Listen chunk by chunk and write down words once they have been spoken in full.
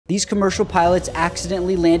These commercial pilots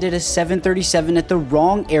accidentally landed a 737 at the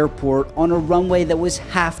wrong airport on a runway that was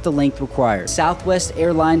half the length required. Southwest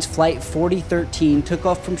Airlines Flight 4013 took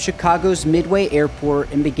off from Chicago's Midway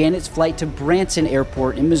Airport and began its flight to Branson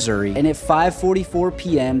Airport in Missouri, and at 5:44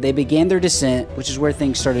 p.m. they began their descent, which is where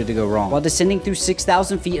things started to go wrong. While descending through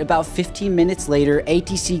 6,000 feet about 15 minutes later,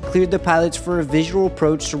 ATC cleared the pilots for a visual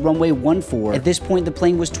approach to runway 14. At this point, the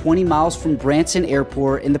plane was 20 miles from Branson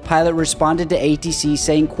Airport, and the pilot responded to ATC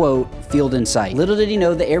saying, quote, "Field in sight." Little did he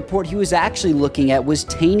know the airport he was actually looking at was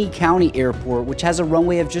Taney County Airport, which has a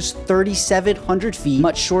runway of just 3,700 feet,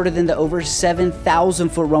 much shorter than the over 7,000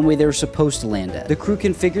 foot runway they were supposed to land at. The crew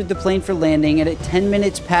configured the plane for landing, and at 10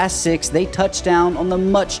 minutes past 6, they touched down on the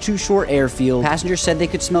much too short airfield. Passengers said they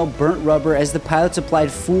could smell burnt rubber as the pilots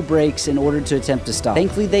applied full brakes in order to attempt to stop.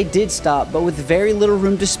 Thankfully, they did stop, but with very little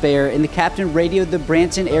room to spare, and the captain radioed the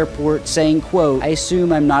Branson Airport saying, quote, "I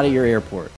assume I'm not at your airport."